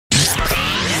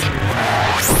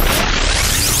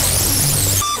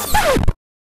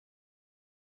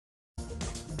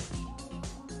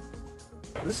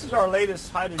This is our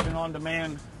latest hydrogen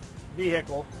on-demand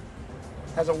vehicle.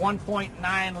 Has a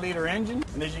 1.9 liter engine,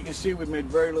 and as you can see, we've made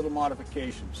very little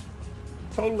modifications.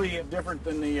 Totally different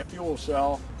than the fuel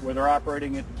cell, where they're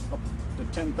operating at up to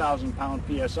 10,000 pound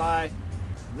PSI.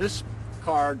 This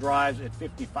car drives at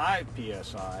 55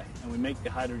 PSI, and we make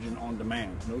the hydrogen on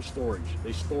demand, no storage.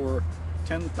 They store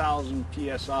 10,000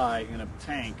 PSI in a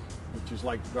tank, which is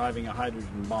like driving a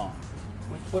hydrogen bomb.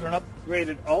 We put an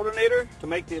upgraded alternator to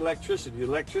make the electricity. The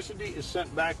electricity is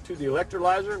sent back to the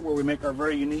electrolyzer where we make our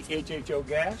very unique HHO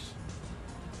gas.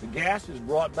 The gas is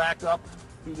brought back up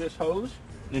through this hose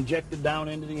and injected down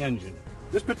into the engine.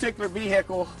 This particular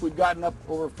vehicle, we've gotten up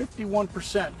over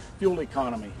 51% fuel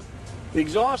economy. The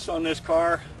exhaust on this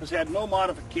car has had no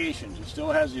modifications. It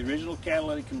still has the original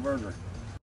catalytic converter.